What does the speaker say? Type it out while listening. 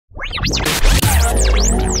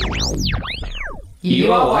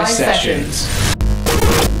URY Sessions.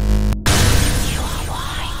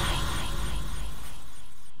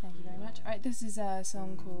 Thank you very much. Alright, this is a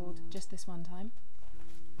song called Just This One Time.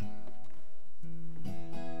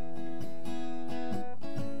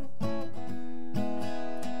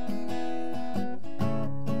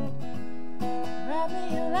 Write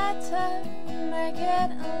me a letter, make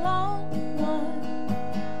it a long one.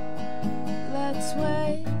 Let's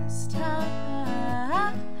waste time.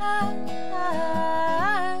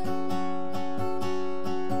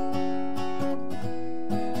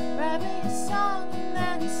 Write me a song and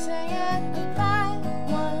then sing it a bad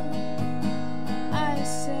one. I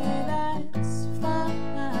say that's fine.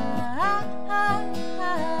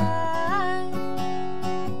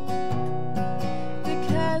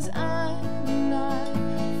 Because I'm not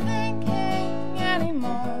thinking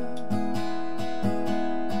anymore.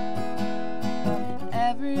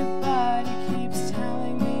 Everybody keeps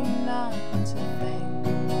telling me not to think,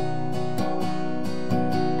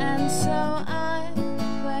 and so I'm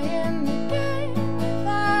playing the game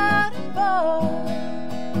without a board.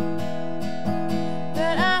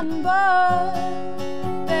 But I'm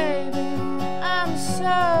bored, baby, I'm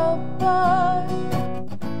so bored.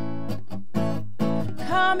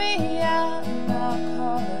 Call me out and I'll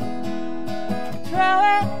call it. Throw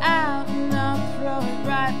it out and I'll throw it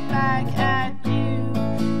right back at you.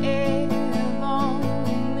 If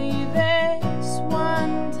only this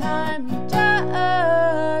one time,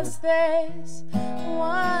 just this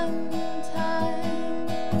one time.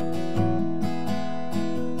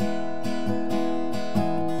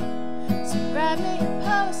 So write me a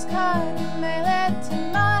postcard and mail it to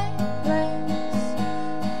my place.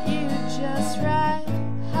 You just write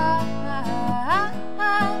hi.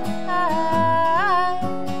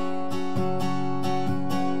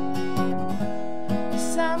 You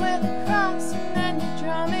sign with a cross and then you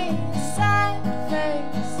draw me a sad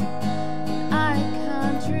face. I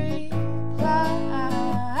can't reply.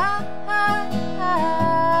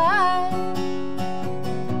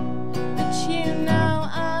 But you know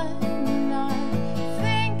I'm not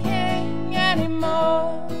thinking anymore.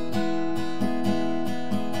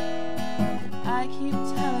 I keep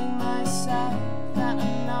telling myself that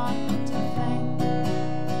I'm not to think,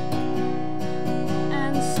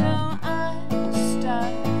 and so I'm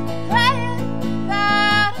stuck playing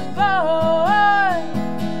without a board.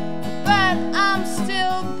 But I'm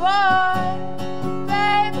still bored,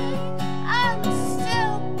 baby, I'm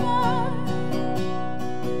still bored.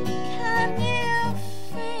 Can you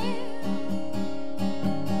feel?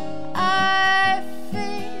 I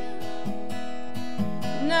feel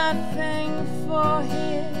nothing for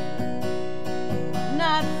here,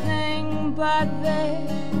 nothing but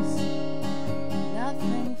this,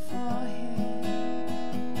 nothing for here.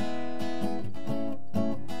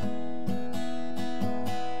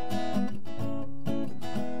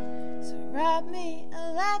 So write me a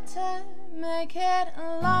letter, make it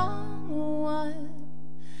a long one.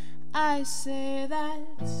 I say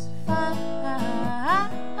that's fine.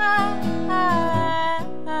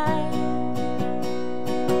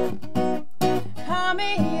 Call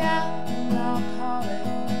me out and I'll call it.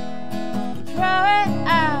 Throw it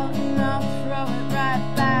out and I'll throw it right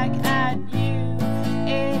back at you.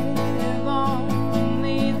 If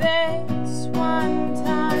only this one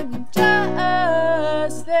time,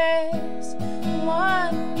 just this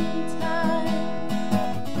one time.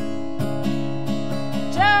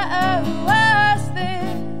 Just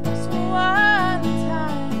this one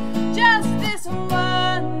time. Just this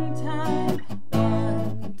one time.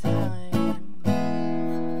 One time.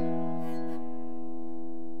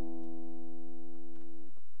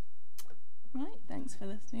 Right, thanks for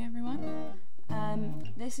listening, everyone.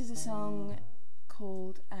 This is a song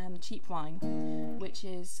called Cheap Wine, which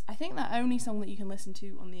is, I think, the only song that you can listen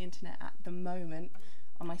to on the internet at the moment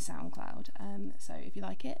on my SoundCloud. So if you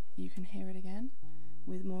like it, you can hear it again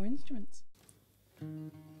with more instruments.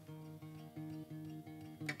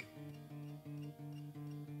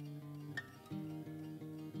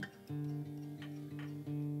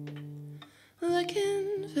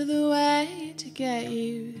 Looking for the way to get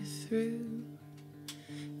you through.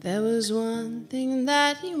 There was one thing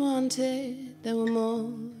that you wanted, there were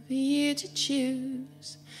more for you to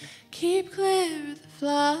choose. Keep clear of the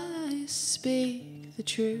flies, speak the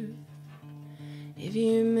truth. If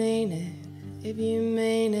you mean it, if you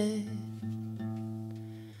mean it.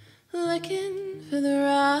 Looking for the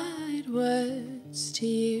right words to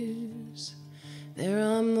use. There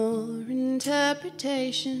are more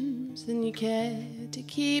interpretations than you care to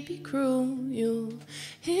keep you cruel. You'll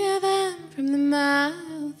hear them from the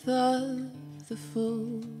mouth of the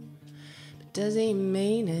fool. But Does he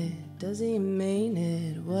mean it? Does he mean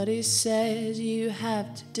it? What he says you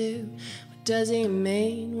have to do. What does he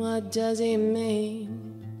mean? What does he mean?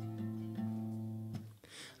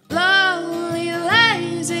 Lonely,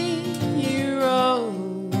 lazy, you roll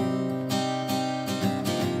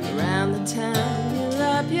around the town. You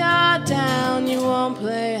up, you're down. You won't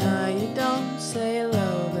play high, you don't say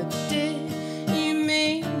low. But did you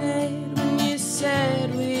mean it when you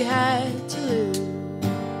said we had to lose?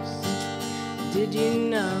 Did you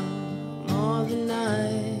know more than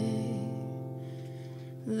I?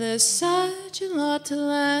 There's such a lot to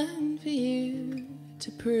learn for you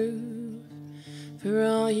to prove. For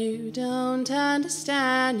all you don't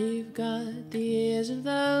understand, you've got the ears of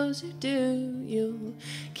those who do. You'll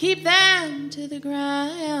keep them to the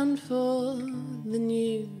ground for the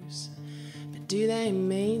news. But do they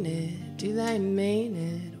mean it? Do they mean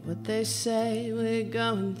it? What they say we're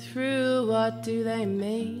going through, what do they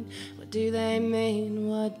mean? What do they mean?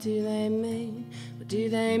 What do they mean? What do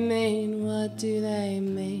they mean? What do they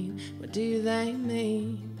mean? What do they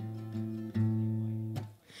mean?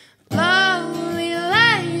 Lonely,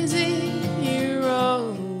 lazy, you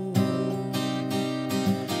roll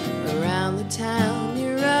around the town.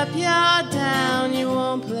 You're up, you're down. You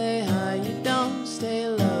won't play high, you don't stay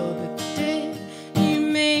low. But did you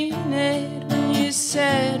mean it when you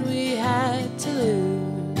said we had to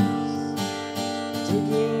lose? Did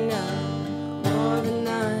you know more than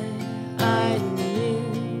I knew?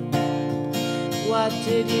 What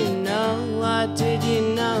did you know? What did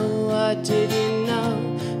you know? What did you know?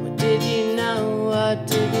 Did you know? What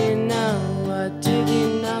did you know? What did you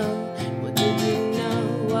know? What did you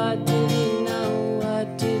know? What did you know?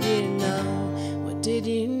 What did you know? What did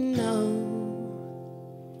you know?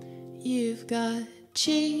 You've got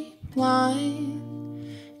cheap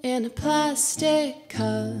wine in a plastic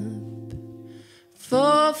cup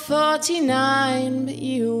for $4.49, but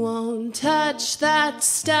you won't touch that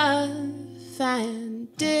stuff.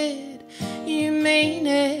 And did you mean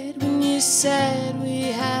it when you said we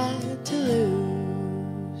had to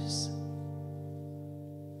lose?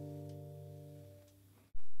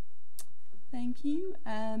 Thank you.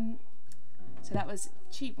 So that was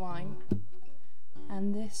Cheap Wine,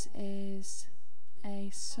 and this is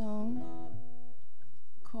a song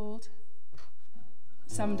called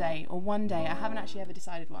Someday or One Day. I haven't actually ever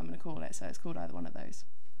decided what I'm going to call it, so it's called either one of those.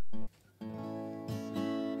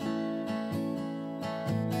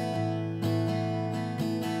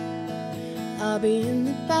 I'll be in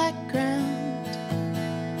the background,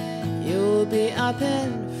 you'll be up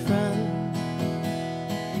in front.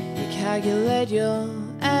 You calculate your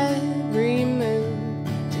every move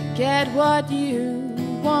to get what you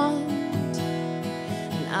want.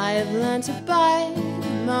 And I have learned to bite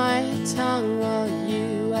my tongue while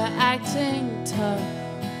you are acting tough.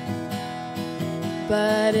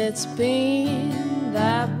 But it's been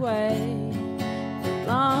that way for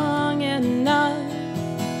long enough.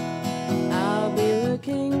 I'll be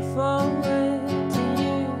looking forward to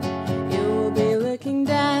you. You'll be looking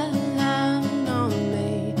down on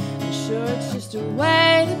me. I'm sure it's just a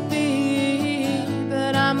way to be,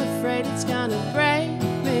 but I'm afraid it's gonna break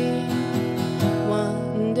me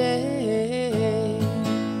one day,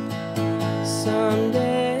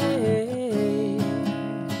 someday.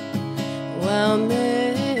 Well,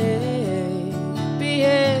 maybe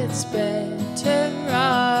it's better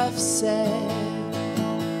off said.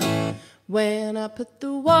 When I put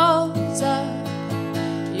the walls up,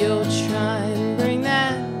 you'll try and bring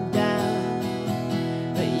them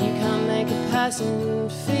down. But you can't make a person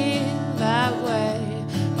feel that way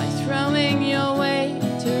by throwing your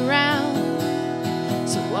weight around.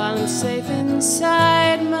 So while I'm safe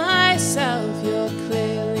inside myself, you're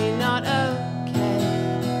clearly not okay.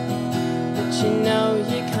 But you know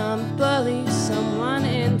you can't bully someone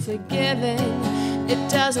into giving. It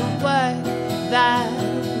doesn't work that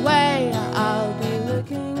way. I'll be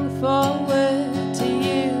looking forward to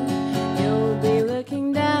you. You'll be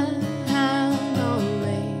looking down on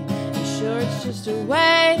me. I'm sure it's just a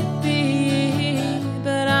way to be,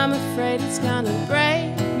 but I'm afraid it's gonna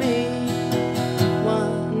break me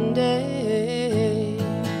one day,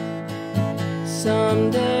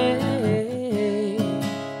 someday.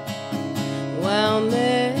 Well,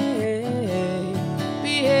 maybe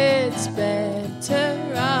it's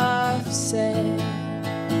better off said.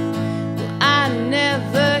 Well, I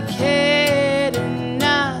never cared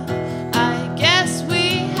enough. I guess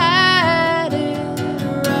we had it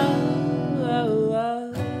wrong.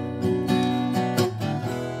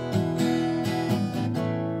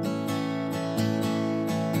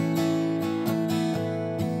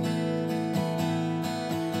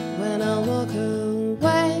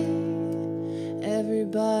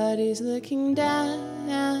 Somebody's looking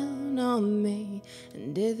down on me,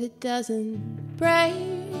 and if it doesn't break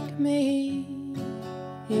me,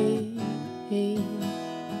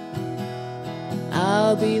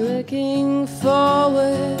 I'll be looking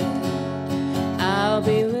forward, I'll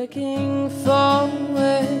be looking forward,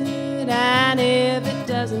 and if it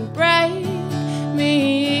doesn't break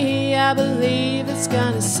me, I believe it's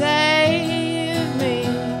gonna save me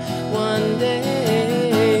one day.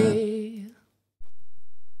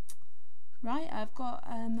 Right, I've got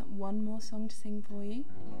one more song to sing for you.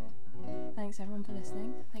 Thanks everyone for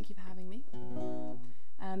listening. Thank you for having me.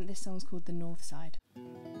 This song's called The North Side.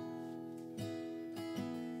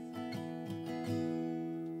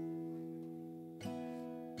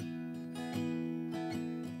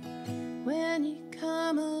 When you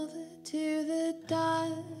come over to the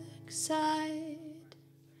dark side,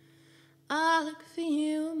 I'll look for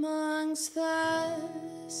you amongst the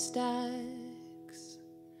stacks,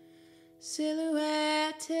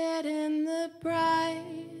 silhouetted in the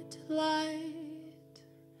bright light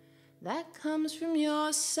that comes from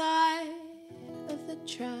your side of the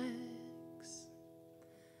tracks.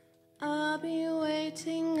 I'll be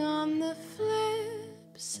waiting on the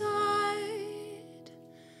flip side,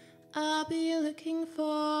 I'll be looking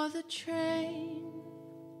for the train.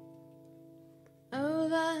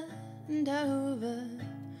 Over and over,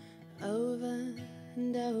 over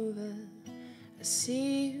and over, I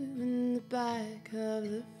see you in the back of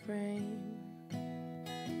the frame.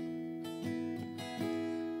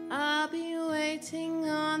 I'll be waiting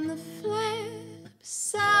on the flip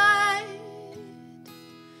side,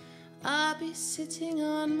 I'll be sitting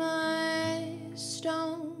on my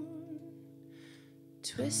stone,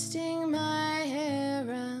 twisting my hair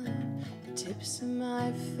around the tips of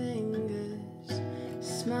my fingers,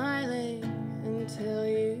 smiling until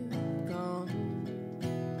you're gone.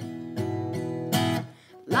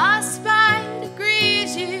 Lost by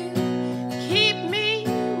degrees, you keep me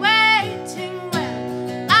waiting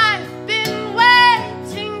where I've been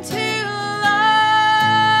waiting too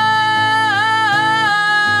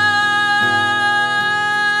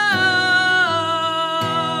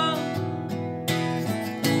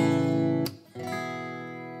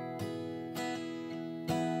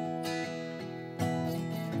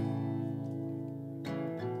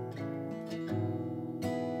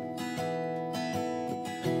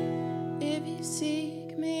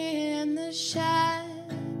seek me in the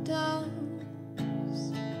shadows,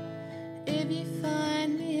 if you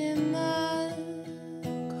find me in the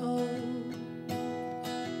cold,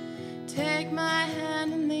 take my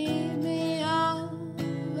hand and lead me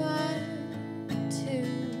over to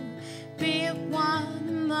be one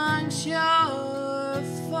amongst your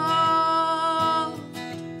fold.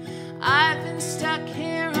 I've been stuck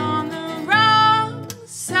here on the wrong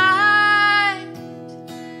side,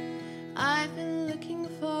 I've been looking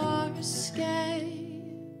for escape.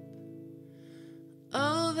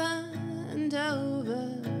 Over and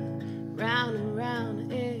over, round and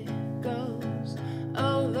round it goes,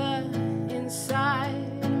 over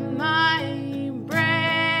inside my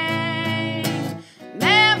brain.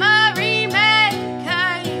 Memory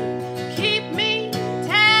maker, you keep me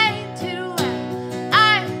tainted where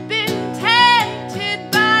I've been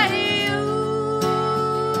tainted by you.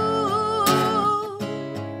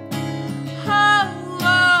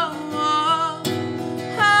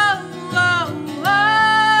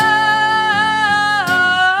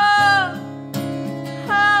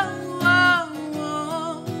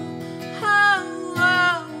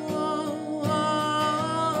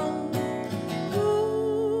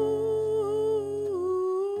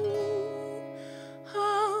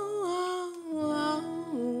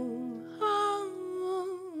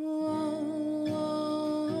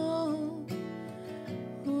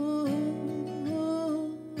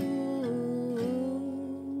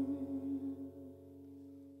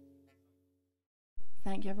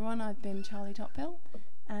 Thank you everyone, I've been Charlie Tophill,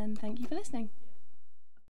 and thank you for listening.